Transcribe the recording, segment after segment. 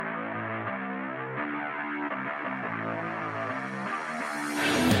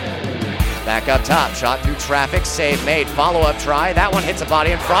Back up top, shot through traffic, save made, follow-up try. That one hits a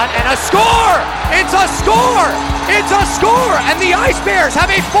body in front, and a score! It's a score! It's a score! And the Ice Bears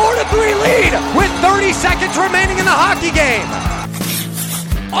have a 4-3 lead with 30 seconds remaining in the hockey game.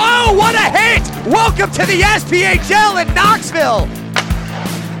 Oh, what a hit! Welcome to the SPHL in Knoxville.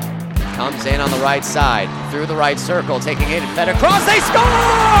 Comes in on the right side, through the right circle, taking it and fed across. They score!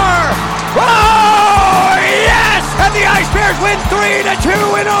 Oh, yes! And the Ice Bears win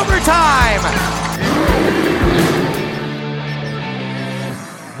 3-2 in overtime.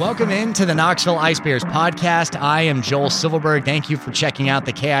 Welcome into the Knoxville Ice Bears podcast. I am Joel Silverberg. Thank you for checking out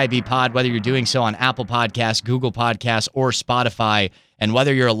the KIB pod, whether you're doing so on Apple Podcasts, Google Podcasts, or Spotify. And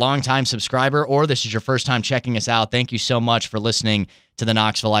whether you're a longtime subscriber or this is your first time checking us out, thank you so much for listening to the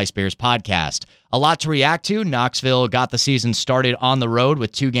Knoxville Ice Bears podcast. A lot to react to. Knoxville got the season started on the road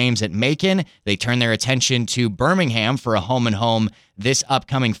with 2 games at Macon. They turned their attention to Birmingham for a home-and-home this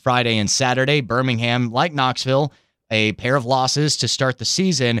upcoming Friday and Saturday. Birmingham, like Knoxville, a pair of losses to start the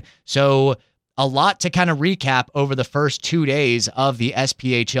season. So a lot to kind of recap over the first 2 days of the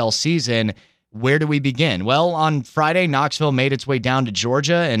SPHL season. Where do we begin? Well, on Friday, Knoxville made its way down to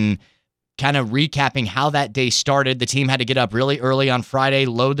Georgia, and kind of recapping how that day started, the team had to get up really early on Friday,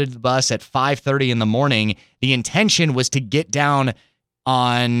 loaded the bus at 5:30 in the morning. The intention was to get down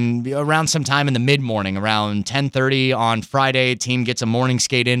on around sometime in the mid-morning, around 10:30 on Friday. Team gets a morning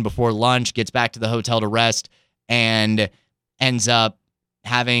skate in before lunch, gets back to the hotel to rest, and ends up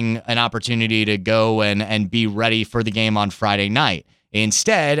having an opportunity to go and be ready for the game on Friday night.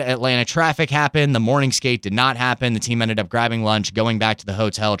 Instead, Atlanta traffic happened. The morning skate did not happen. The team ended up grabbing lunch, going back to the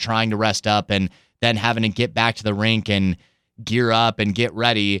hotel, trying to rest up, and then having to get back to the rink and gear up and get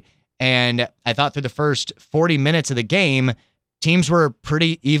ready. And I thought through the first 40 minutes of the game, teams were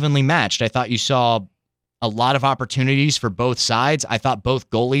pretty evenly matched. I thought you saw a lot of opportunities for both sides. I thought both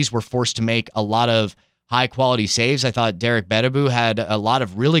goalies were forced to make a lot of high-quality saves. I thought Derek Bedebu had a lot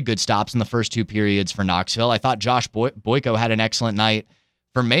of really good stops in the first 2 periods for Knoxville. I thought Josh Boyko had an excellent night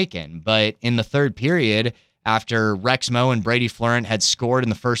for Macon. But in the third period, after Rex Moe and Brady Florent had scored in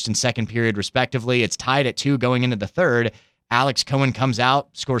the first and second period respectively, it's tied at 2 going into the third. Alex Cohen comes out,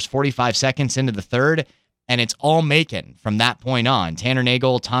 scores 45 seconds into the third, and it's all Macon from that point on. Tanner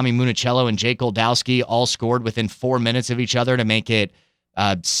Nagel, Tommy Municello, and Jake Goldowski all scored within 4 minutes of each other to make it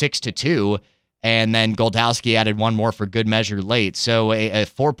 6-2. And then Goldowski added one more for good measure late. So a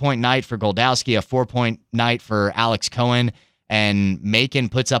 4-point night for Goldowski, a 4-point night for Alex Cohen, and Macon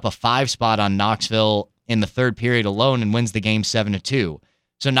puts up a 5 spot on Knoxville in the third period alone and wins the game 7-2.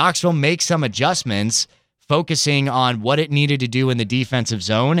 So Knoxville makes some adjustments, focusing on what it needed to do in the defensive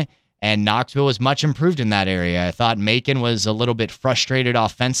zone, and Knoxville was much improved in that area. I thought Macon was a little bit frustrated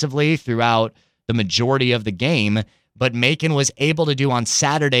offensively throughout the majority of the game, but Macon was able to do on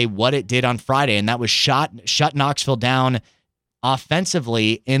Saturday what it did on Friday, and that was shut Knoxville down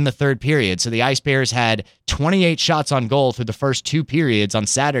offensively in the third period. So the Ice Bears had 28 shots on goal through the first 2 periods on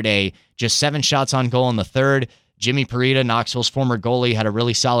Saturday, just 7 shots on goal in the third. Jimmy Parita, Knoxville's former goalie, had a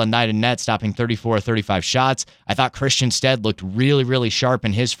really solid night in net, stopping 34 or 35 shots. I thought Christian Stead looked really, really sharp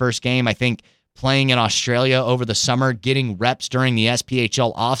in his first game. I think playing in Australia over the summer, getting reps during the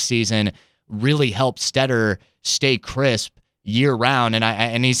SPHL offseason really helped Stetter stay crisp year-round,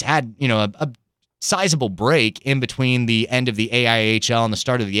 and he's had a sizable break in between the end of the AIHL and the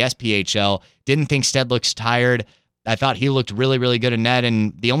start of the SPHL. Didn't think Stead looks tired. I thought he looked really, really good in net,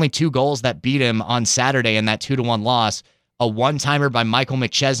 and the only 2 goals that beat him on Saturday in that 2-1 loss, a one-timer by Michael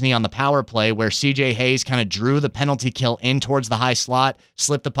McChesney on the power play where CJ Hayes kind of drew the penalty kill in towards the high slot,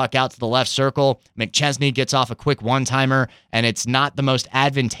 slipped the puck out to the left circle. McChesney gets off a quick one-timer, and it's not the most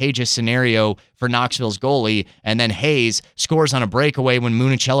advantageous scenario for Knoxville's goalie. And then Hayes scores on a breakaway when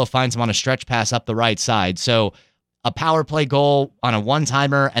Municello finds him on a stretch pass up the right side. So a power play goal on a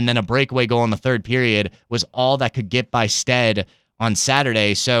one-timer and then a breakaway goal in the third period was all that could get by Stead on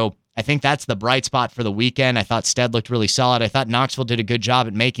Saturday. So I think that's the bright spot for the weekend. I thought Stead looked really solid. I thought Knoxville did a good job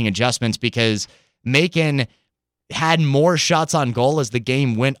at making adjustments because Macon had more shots on goal as the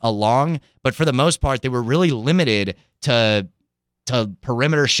game went along, but for the most part, they were really limited to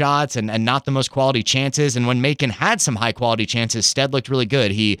perimeter shots and not the most quality chances. And when Macon had some high-quality chances, Stead looked really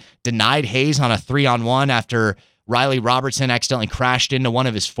good. He denied Hayes on a 3-on-1 after Riley Robertson accidentally crashed into one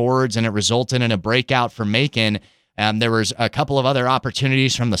of his forwards, and it resulted in a breakout for Macon. There was a couple of other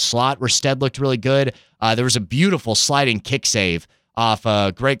opportunities from the slot where Stead looked really good. There was a beautiful sliding kick save off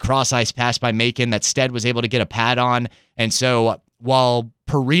a great cross-ice pass by Macon that Stead was able to get a pad on. And so while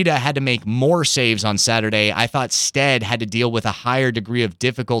Parita had to make more saves on Saturday, I thought Stead had to deal with a higher degree of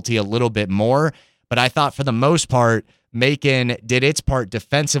difficulty a little bit more. But I thought for the most part, Macon did its part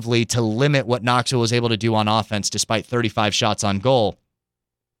defensively to limit what Knoxville was able to do on offense despite 35 shots on goal.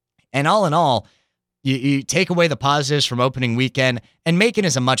 And all in all, you take away the positives from opening weekend, and Macon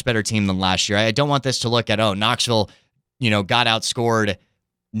is a much better team than last year. I don't want this to look at, Knoxville, got outscored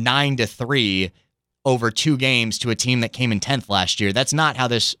 9-3 over 2 games to a team that came in 10th last year. That's not how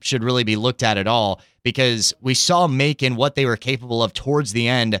this should really be looked at all, because we saw Macon what they were capable of towards the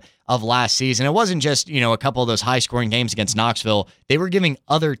end of last season. It wasn't just, a couple of those high-scoring games against Knoxville. They were giving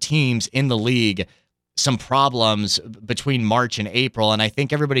other teams in the league some problems between March and April, and I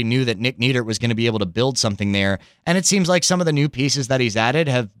think everybody knew that Nick Niedert was going to be able to build something there, and it seems like some of the new pieces that he's added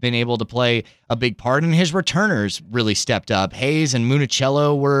have been able to play a big part, and his returners really stepped up. Hayes and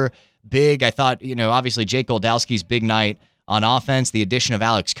Municello were big. I thought, obviously Jake Goldowski's big night on offense. The addition of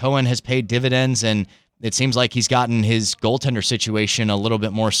Alex Cohen has paid dividends, and it seems like he's gotten his goaltender situation a little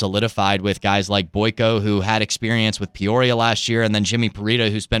bit more solidified with guys like Boyko, who had experience with Peoria last year, and then Jimmy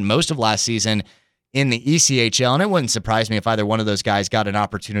Parita, who spent most of last season in the ECHL, and it wouldn't surprise me if either one of those guys got an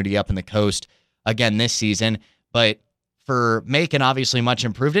opportunity up in the coast again this season. But for Macon, obviously much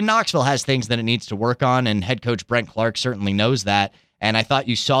improved, and Knoxville has things that it needs to work on, and head coach Brent Clark certainly knows that. And I thought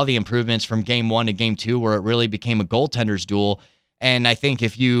you saw the improvements from game 1 to game 2, where it really became a goaltender's duel. And I think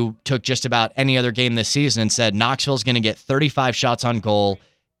if you took just about any other game this season and said Knoxville's going to get 35 shots on goal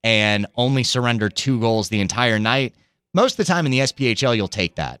and only surrender 2 goals the entire night, most of the time in the SPHL, you'll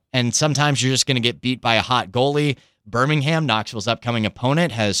take that. And sometimes you're just going to get beat by a hot goalie. Birmingham, Knoxville's upcoming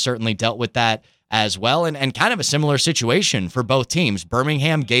opponent, has certainly dealt with that as well. And kind of a similar situation for both teams.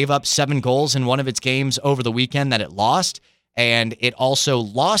 Birmingham gave up 7 goals in one of its games over the weekend that it lost. And it also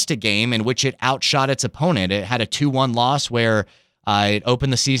lost a game in which it outshot its opponent. It had a 2-1 loss where it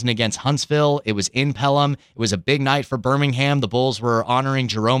opened the season against Huntsville. It was in Pelham. It was a big night for Birmingham. The Bulls were honoring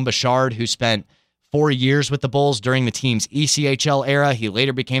Jerome Bouchard, who spent 4 years with the Bulls during the team's ECHL era. He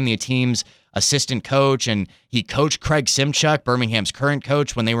later became the team's assistant coach, and he coached Craig Simchuk, Birmingham's current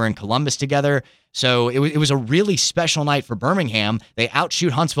coach, when they were in Columbus together. So it was a really special night for Birmingham. They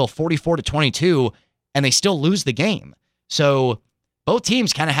outshoot Huntsville 44-22, and they still lose the game. So both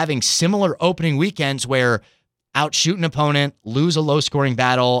teams kind of having similar opening weekends where outshoot an opponent, lose a low-scoring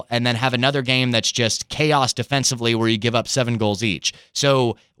battle, and then have another game that's just chaos defensively where you give up 7 goals each.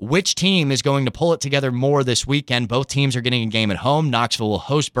 So which team is going to pull it together more this weekend? Both teams are getting a game at home. Knoxville will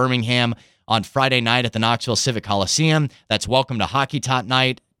host Birmingham on Friday night at the Knoxville Civic Coliseum. That's Welcome to Hockey Top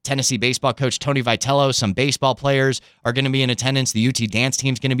Night. Tennessee baseball coach Tony Vitello, some baseball players are going to be in attendance. The UT dance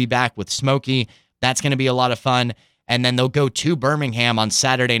team's going to be back with Smokey. That's going to be a lot of fun. And then they'll go to Birmingham on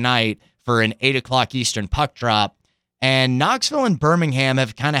Saturday night for an 8 o'clock Eastern puck drop. And Knoxville and Birmingham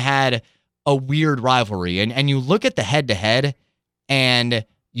have kind of had a weird rivalry. And you look at the head-to-head, and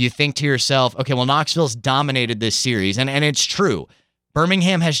you think to yourself, okay, well, Knoxville's dominated this series. And it's true.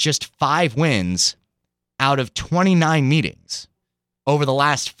 Birmingham has just 5 wins out of 29 meetings over the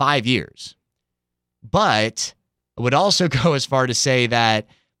last 5 years. But I would also go as far to say that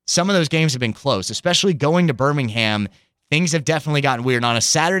some of those games have been close, especially going to Birmingham. Things have definitely gotten weird. On a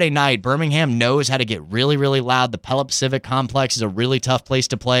Saturday night, Birmingham knows how to get really, really loud. The Pella Pacific Complex is a really tough place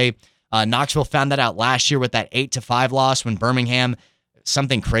to play. Knoxville found that out last year with that 8-5 loss when Birmingham,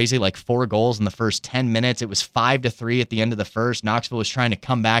 something crazy like 4 goals in the first 10 minutes. It was 5-3 at the end of the first. Knoxville was trying to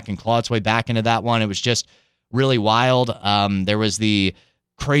come back and claw its way back into that one. It was just really wild. There was the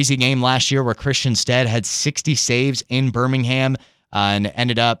crazy game last year where Christian Stead had 60 saves in Birmingham and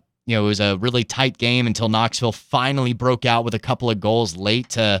ended up, it was a really tight game until Knoxville finally broke out with a couple of goals late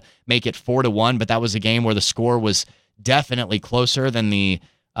to make it 4-1. But that was a game where the score was definitely closer than the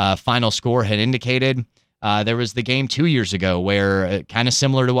final score had indicated. There was the game 2 years ago where kind of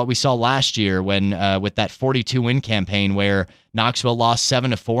similar to what we saw last year when with that 42-win campaign where Knoxville lost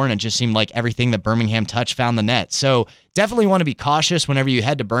 7-4, and it just seemed like everything that Birmingham touched found the net. So definitely want to be cautious whenever you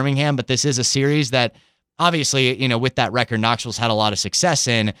head to Birmingham, but this is a series that obviously, with that record, Knoxville's had a lot of success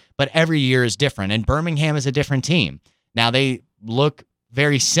in, but every year is different, and Birmingham is a different team. Now, they look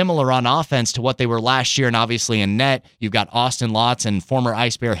very similar on offense to what they were last year, and obviously in net, you've got Austin Lotz and former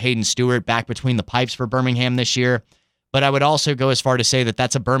Ice Bear Hayden Stewart back between the pipes for Birmingham this year. But I would also go as far to say that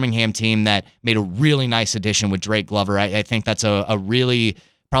that's a Birmingham team that made a really nice addition with Drake Glover. I think that's a really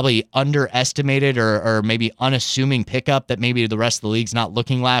probably underestimated or maybe unassuming pickup that maybe the rest of the league's not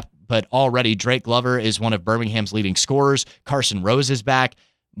looking at. But already Drake Glover is one of Birmingham's leading scorers. Carson Rose is back.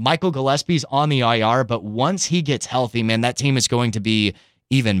 Michael Gillespie's on the IR, but once he gets healthy, man, that team is going to be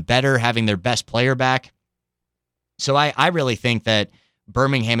even better, having their best player back. So I really think that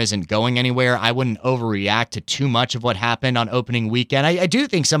Birmingham isn't going anywhere. I wouldn't overreact to too much of what happened on opening weekend. I do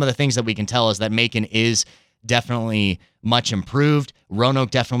think some of the things that we can tell is that Macon is definitely much improved.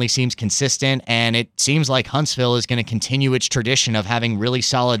 Roanoke definitely seems consistent, and it seems like Huntsville is going to continue its tradition of having really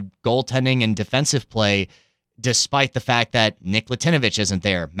solid goaltending and defensive play, despite the fact that Nick Latinovich isn't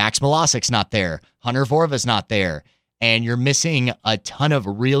there, Max Milosik's not there, Hunter Vorva's not there, and you're missing a ton of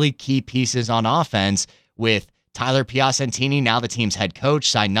really key pieces on offense with Tyler Piacentini, now the team's head coach,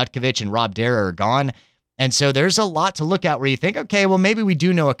 Cy Nutkovich and Rob Dara are gone. And so there's a lot to look at where you think, okay, well, maybe we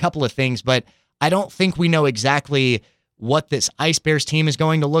do know a couple of things, but I don't think we know exactly what this Ice Bears team is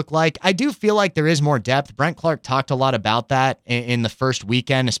going to look like. I do feel like there is more depth. Brent Clark talked a lot about that in the first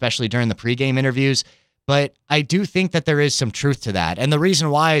weekend, especially during the pregame interviews. But I do think that there is some truth to that. And the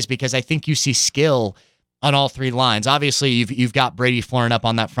reason why is because I think you see skill on all three lines. Obviously, you've got Brady Florin up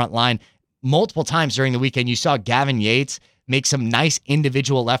on that front line. Multiple times during the weekend, you saw Gavin Yates make some nice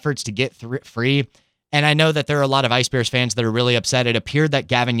individual efforts to get free. And I know that there are a lot of Ice Bears fans that are really upset. It appeared that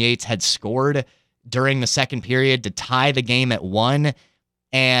Gavin Yates had scored during the second period to tie the game at 1.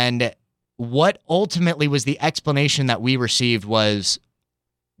 And what ultimately was the explanation that we received was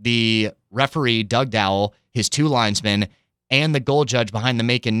the referee, Doug Dowell, his two linesmen, and the goal judge behind the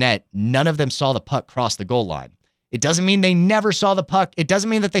Macon net, none of them saw the puck cross the goal line. It doesn't mean they never saw the puck. It doesn't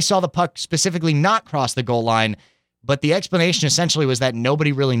mean that they saw the puck specifically not cross the goal line, but the explanation essentially was that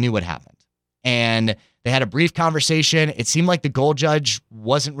nobody really knew what happened. And they had a brief conversation. It seemed like the goal judge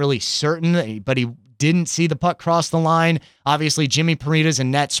wasn't really certain, but he didn't see the puck cross the line. Obviously, Jimmy Parita's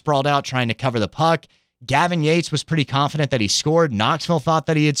in net sprawled out trying to cover the puck. Gavin Yates was pretty confident that he scored. Knoxville thought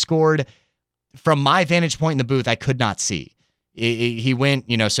that he had scored. From my vantage point in the booth, I could not see. He went,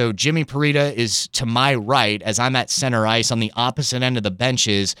 so Jimmy Parita is to my right as I'm at center ice on the opposite end of the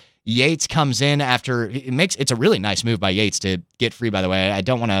benches. Yates comes in after it's a really nice move by Yates to get free, by the way. I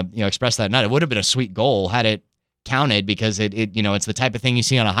don't want to, express that. Not, it would have been a sweet goal had it counted because it's the type of thing you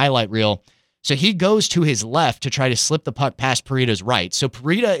see on a highlight reel. So he goes to his left to try to slip the puck past Parita's right. So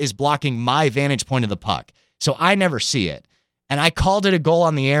Parita is blocking my vantage point of the puck. So I never see it. And I called it a goal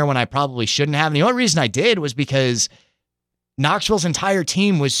on the air when I probably shouldn't have. And the only reason I did was because Knoxville's entire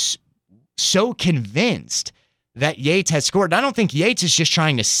team was so convinced that Yates had scored. I don't think Yates is just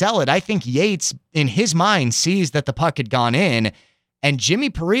trying to sell it. I think Yates, in his mind, sees that the puck had gone in, and Jimmy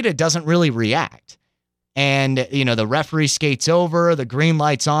Parita doesn't really react. And, the referee skates over, the green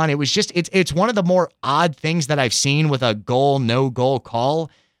light's on. It was just, it's one of the more odd things that I've seen with a goal, no goal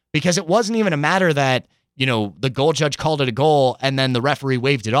call, because it wasn't even a matter that, the goal judge called it a goal and then the referee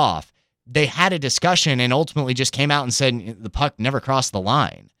waved it off. They had a discussion and ultimately just came out and said the puck never crossed the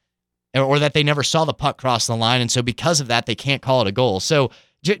line, or that they never saw the puck cross the line. And so because of that, they can't call it a goal. So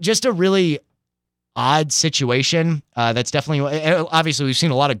just a really odd situation. That's definitely, obviously we've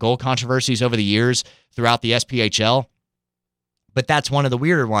seen a lot of goal controversies over the years throughout the SPHL, but that's one of the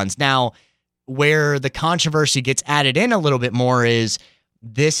weirder ones. Now, where the controversy gets added in a little bit more is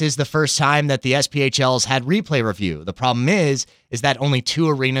this is the first time that the SPHL's had replay review. The problem is that only 2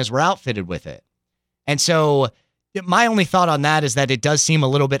 arenas were outfitted with it. And so my only thought on that is that it does seem a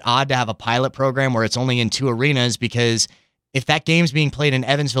little bit odd to have a pilot program where it's only in 2 arenas, because if that game's being played in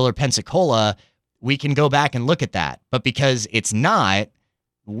Evansville or Pensacola, we can go back and look at that. But because it's not,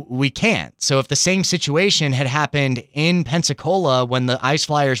 we can't. So if the same situation had happened in Pensacola when the Ice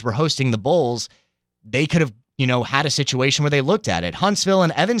Flyers were hosting the Bulls, they could have, had a situation where they looked at it. Huntsville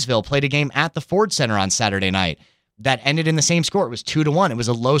and Evansville played a game at the Ford Center on Saturday night that ended in the same score. It was 2-1. It was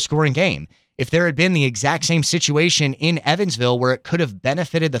a low-scoring game. If there had been the exact same situation in Evansville where it could have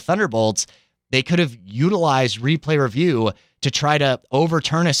benefited the Thunderbolts, they could have utilized replay review to try to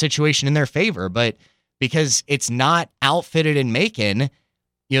overturn a situation in their favor. But because it's not outfitted in Macon,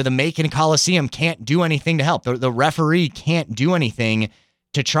 the Macon Coliseum can't do anything to help. The referee can't do anything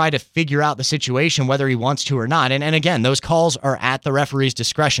to try to figure out the situation, whether he wants to or not. And again, those calls are at the referee's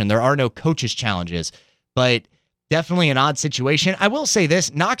discretion. There are no coaches' challenges, but definitely an odd situation. I will say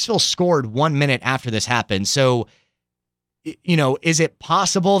this, Knoxville scored 1 minute after this happened. So, is it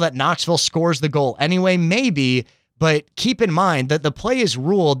possible that Knoxville scores the goal anyway? Maybe, but keep in mind that the play is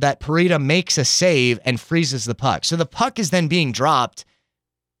ruled that Parita makes a save and freezes the puck. So the puck is then being dropped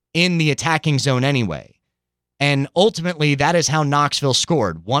in the attacking zone anyway. And ultimately, that is how Knoxville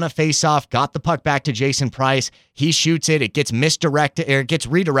scored. Won a faceoff, got the puck back to Jason Price. He shoots it. It gets misdirected, or it gets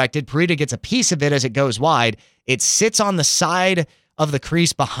redirected. Parita gets a piece of it as it goes wide. It sits on the side of the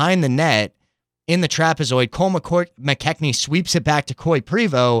crease behind the net in the trapezoid. Cole McKechnie sweeps it back to Coy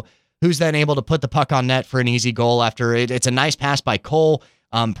Prevost, who's then able to put the puck on net for an easy goal after it. It's a nice pass by Cole.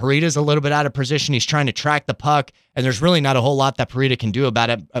 Parita's a little bit out of position. He's trying to track the puck, and there's really not a whole lot that Parita can do about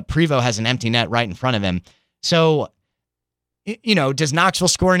it. Prevost has an empty net right in front of him. So does Knoxville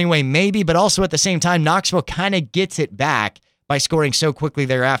score anyway? Maybe, but also at the same time, Knoxville kind of gets it back by scoring so quickly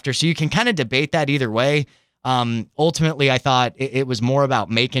thereafter. So you can kind of debate that either way. Ultimately, I thought it was more about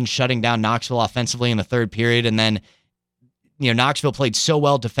Macon shutting down Knoxville offensively in the third period. And then, Knoxville played so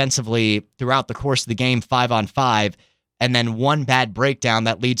well defensively throughout the course of the game, 5-on-5. And then one bad breakdown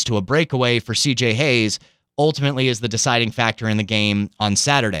that leads to a breakaway for CJ Hayes ultimately is the deciding factor in the game on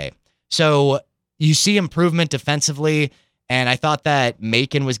Saturday. So you see improvement defensively. And I thought that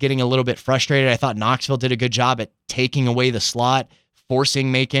Macon was getting a little bit frustrated. I thought Knoxville did a good job at taking away the slot,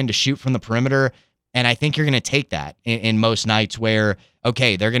 forcing Macon to shoot from the perimeter. And I think you're going to take that in most nights where,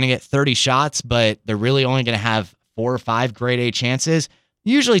 okay, they're going to get 30 shots, but they're really only going to have 4 or 5 grade A chances.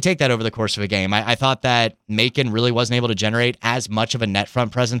 You usually take that over the course of a game. I thought that Macon really wasn't able to generate as much of a net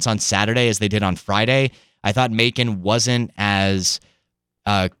front presence on Saturday as they did on Friday. I thought Macon wasn't as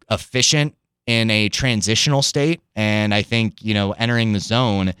efficient in a transitional state. And I think, entering the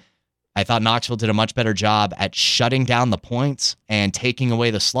zone, I thought Knoxville did a much better job at shutting down the points and taking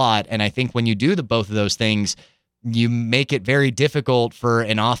away the slot. And I think when you do both of those things, you make it very difficult for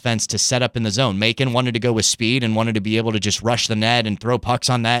an offense to set up in the zone. Macon wanted to go with speed and wanted to be able to just rush the net and throw pucks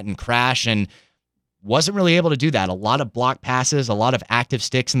on net and crash, and wasn't really able to do that. A lot of block passes, a lot of active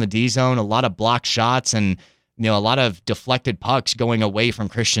sticks in the D zone, a lot of block shots, and a lot of deflected pucks going away from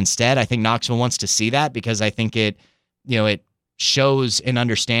Christian Stead. I think Knoxville wants to see that because I think it shows an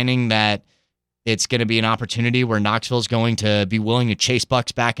understanding that it's going to be an opportunity where Knoxville is going to be willing to chase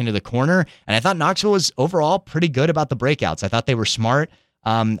pucks back into the corner. And I thought Knoxville was overall pretty good about the breakouts. I thought they were smart.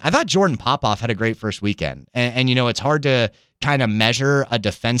 I thought Jordan Popoff had a great first weekend. And it's hard to kind of measure a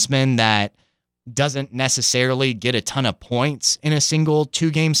defenseman that doesn't necessarily get a ton of points in a single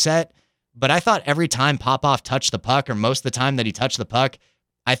 2-game set. But I thought every time Popoff touched the puck, or most of the time that he touched the puck,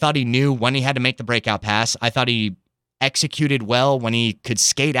 I thought he knew when he had to make the breakout pass. I thought he executed well when he could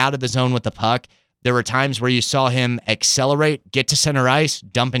skate out of the zone with the puck. There were times where you saw him accelerate, get to center ice,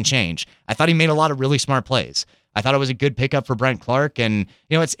 dump and change. I thought he made a lot of really smart plays. I thought it was a good pickup for Brent Clark. And,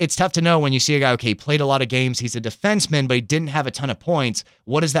 it's tough to know when you see a guy, okay, he played a lot of games, he's a defenseman, but he didn't have a ton of points.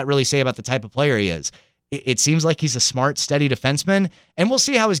 What does that really say about the type of player he is? It seems like he's a smart, steady defenseman, and we'll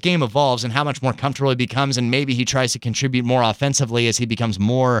see how his game evolves and how much more comfortable he becomes, and maybe he tries to contribute more offensively as he becomes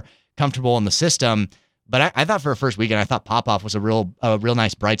more comfortable in the system. But I thought for a first weekend, I thought Popoff was a real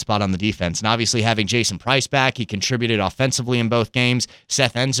nice bright spot on the defense. And obviously having Jason Price back, he contributed offensively in both games.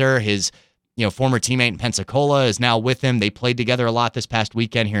 Seth Enzer, his former teammate in Pensacola, is now with him. They played together a lot this past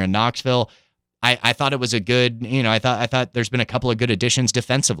weekend here in Knoxville. I thought it was a good, I thought there's been a couple of good additions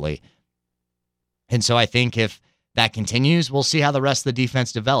defensively. And so I think if that continues, we'll see how the rest of the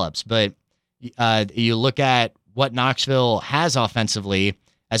defense develops. But you look at what Knoxville has offensively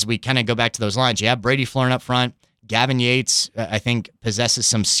as we kind of go back to those lines. You have Brady Fleuren up front. Gavin Yates, I think, possesses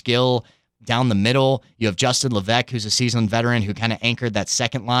some skill down the middle. You have Justin Levesque, who's a seasoned veteran, who kind of anchored that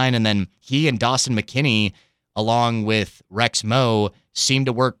second line. And then he and Dawson McKinney, along with Rex Moe, seem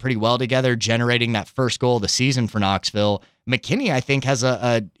to work pretty well together, generating that first goal of the season for Knoxville. McKinney, I think, has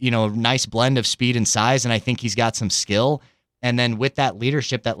a nice blend of speed and size, and I think he's got some skill. And then with that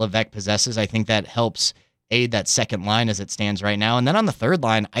leadership that Levesque possesses, I think that helps aid that second line as it stands right now. And then on the third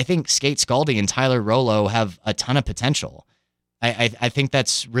line, I think Skate Scaldi and Tyler Rollo have a ton of potential. I think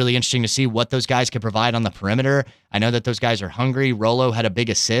that's really interesting to see what those guys could provide on the perimeter. I know that those guys are hungry. Rollo had a big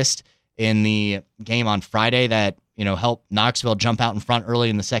assist in the game on Friday that, helped Knoxville jump out in front early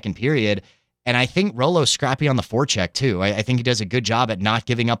in the second period. And I think Rollo's scrappy on the forecheck too. I think he does a good job at not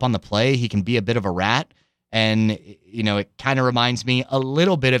giving up on the play. He can be a bit of a rat. And, it kind of reminds me a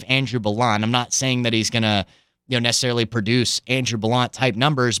little bit of Andrew Ballant. I'm not saying that he's going to, necessarily produce Andrew Ballant type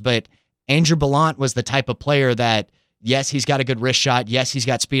numbers, but Andrew Ballant was the type of player that, yes, he's got a good wrist shot. Yes, he's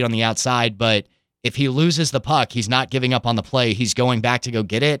got speed on the outside, but if he loses the puck, he's not giving up on the play. He's going back to go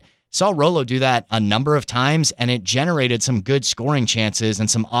get it. Saw Rollo do that a number of times, and it generated some good scoring chances and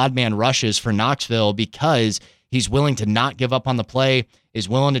some odd man rushes for Knoxville because he's willing to not give up on the play, is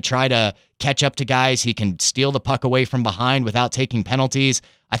willing to try to catch up to guys. He can steal the puck away from behind without taking penalties.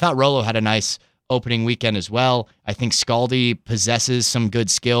 I thought Rollo had a nice opening weekend as well. I think Scaldi possesses some good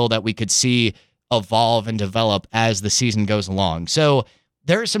skill that we could see evolve and develop as the season goes along. So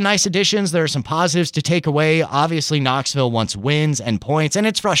there are some nice additions. There are some positives to take away. Obviously, Knoxville wants wins and points, and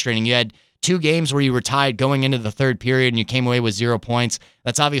it's frustrating. You had 2 games where you were tied going into the third period and you came away with 0 points.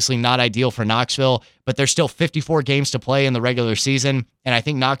 That's obviously not ideal for Knoxville, but there's still 54 games to play in the regular season, and I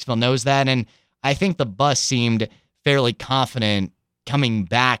think Knoxville knows that, and I think the bus seemed fairly confident coming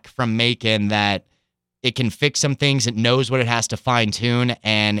back from Macon that it can fix some things, it knows what it has to fine-tune,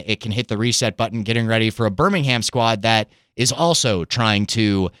 and it can hit the reset button getting ready for a Birmingham squad that is also trying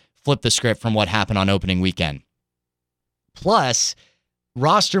to flip the script from what happened on opening weekend. Plus,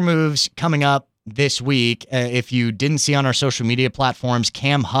 roster moves coming up this week. If you didn't see on our social media platforms,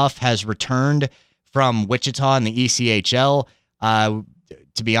 Cam Huff has returned from Wichita in the ECHL.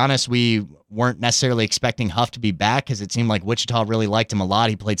 To be honest, we weren't necessarily expecting Huff to be back because it seemed like Wichita really liked him a lot.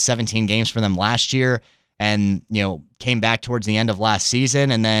 He played 17 games for them last year and, came back towards the end of last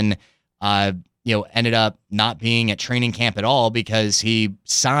season and then, ended up not being at training camp at all because he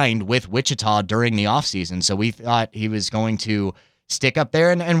signed with Wichita during the offseason. So we thought he was going to stick up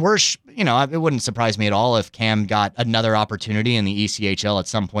there. And we're, it wouldn't surprise me at all if Cam got another opportunity in the ECHL at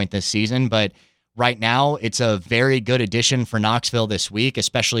some point this season. But right now, it's a very good addition for Knoxville this week,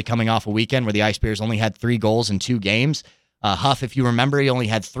 especially coming off a weekend where the Ice Bears only had 3 goals in 2 games. Huff, if you remember, he only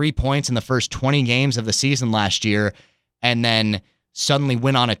had 3 points in the first 20 games of the season last year, and then suddenly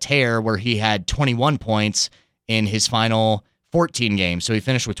went on a tear where he had 21 points in his final 14 games. So he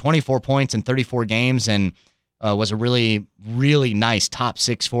finished with 24 points in 34 games and was a really, really nice top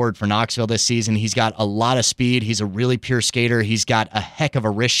 6 forward for Knoxville this season. He's got a lot of speed. He's a really pure skater. He's got a heck of a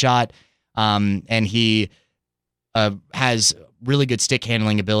wrist shot, and he has really good stick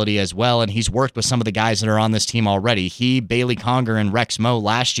handling ability as well, and he's worked with some of the guys that are on this team already. He, Bailey Conger, and Rex Moe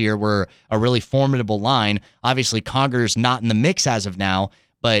last year were a really formidable line. Obviously, Conger's not in the mix as of now,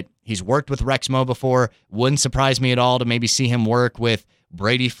 but he's worked with Rex Moe before. Wouldn't surprise me at all to maybe see him work with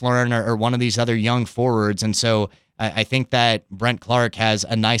Brady Fleuren or one of these other young forwards, and so I think that Brent Clark has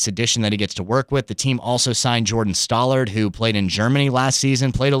a nice addition that he gets to work with. The team also signed Jordan Stollard, who played in Germany last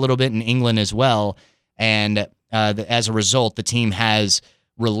season, played a little bit in England as well, and as a result, the team has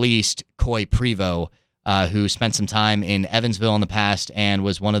released Coy Prevost, who spent some time in Evansville in the past and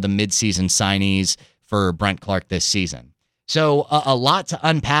was one of the midseason signees for Brent Clark this season. So a lot to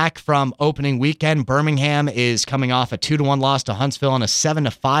unpack from opening weekend. Birmingham is coming off a 2-1 loss to Huntsville and a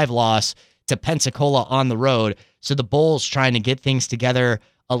 7-5 loss to Pensacola on the road. So the Bulls trying to get things together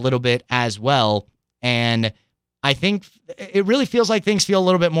a little bit as well. And I think it really feels like things feel a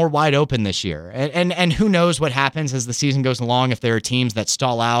little bit more wide open this year. And who knows what happens as the season goes along, if there are teams that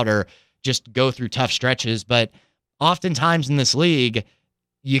stall out or just go through tough stretches. But oftentimes in this league,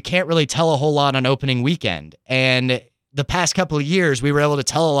 you can't really tell a whole lot on opening weekend. And the past couple of years, we were able to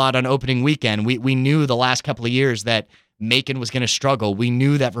tell a lot on opening weekend. We knew the last couple of years that Macon was going to struggle. We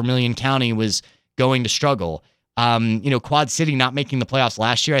knew that Vermilion County was going to struggle. Quad City not making the playoffs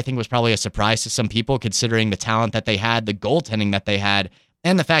last year, I think was probably a surprise to some people considering the talent that they had, the goaltending that they had,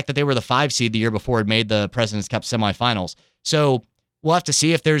 and the fact that they were the 5 seed the year before it made the President's Cup semifinals. So we'll have to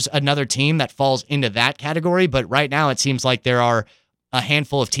see if there's another team that falls into that category. But right now it seems like there are a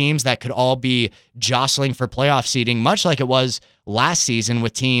handful of teams that could all be jostling for playoff seeding, much like it was last season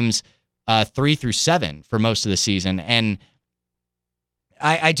with teams 3 through 7 for most of the season. And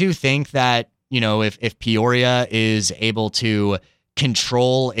I do think that, if Peoria is able to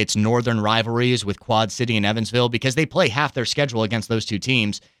control its northern rivalries with Quad City and Evansville, because they play half their schedule against those 2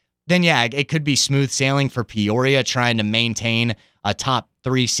 teams, then yeah, it could be smooth sailing for Peoria trying to maintain a top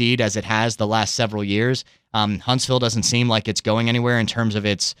 3 seed as it has the last several years. Huntsville doesn't seem like it's going anywhere in terms of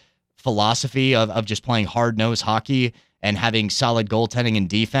its philosophy of just playing hard-nosed hockey and having solid goaltending and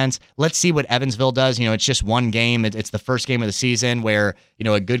defense. Let's see what Evansville does. It's just one game. It's the first game of the season where,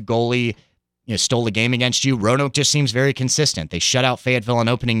 a good goalie stole the game against you. Roanoke just seems very consistent. They shut out Fayetteville on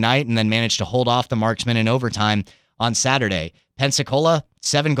opening night and then managed to hold off the Marksmen in overtime on Saturday. Pensacola,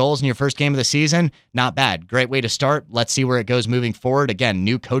 7 goals in your first game of the season. Not bad. Great way to start. Let's see where it goes moving forward. Again,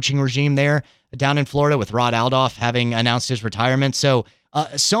 new coaching regime there down in Florida with Rod Aldoff having announced his retirement. So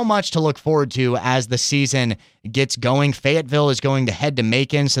much to look forward to as the season gets going. Fayetteville is going to head to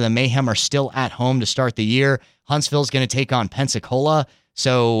Macon, so the Mayhem are still at home to start the year. Huntsville is going to take on Pensacola.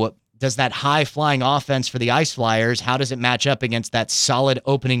 So does that high-flying offense for the Ice Flyers, how does it match up against that solid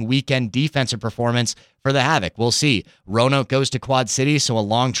opening weekend defensive performance for the Havoc? We'll see. Roanoke goes to Quad City, so a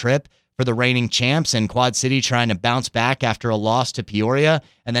long trip for the reigning champs, and Quad City trying to bounce back after a loss to Peoria.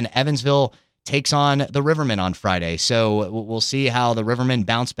 And then Evansville takes on the Rivermen on Friday. So we'll see how the Rivermen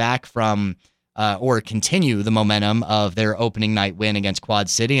bounce back from or continue the momentum of their opening night win against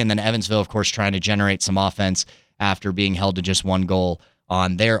Quad City. And then Evansville, of course, trying to generate some offense after being held to just 1 goal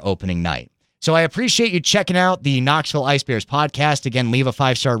on their opening night. So I appreciate you checking out the Knoxville Ice Bears podcast. Again, leave a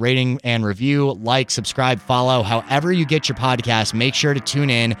 5-star rating and review, like, subscribe, follow. However you get your podcast, make sure to tune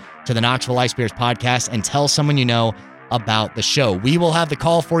in to the Knoxville Ice Bears podcast and tell someone you know about the show. We will have the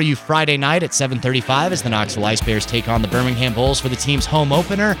call for you Friday night at 7:35 as the Knoxville Ice Bears take on the Birmingham Bulls for the team's home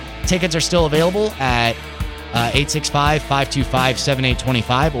opener. Tickets are still available at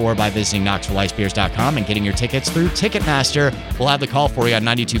 865-525-7825, or by visiting KnoxvilleIceBears.com and getting your tickets through Ticketmaster. We'll have the call for you on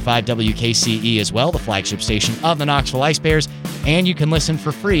 92.5 WKCE as well, the flagship station of the Knoxville Ice Bears, and you can listen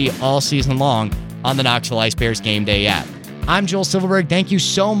for free all season long on the Knoxville Ice Bears Game Day app. I'm Joel Silverberg. Thank you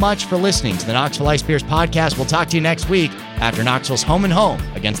so much for listening to the Knoxville Ice Bears podcast. We'll talk to you next week after Knoxville's home and home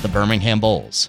against the Birmingham Bulls.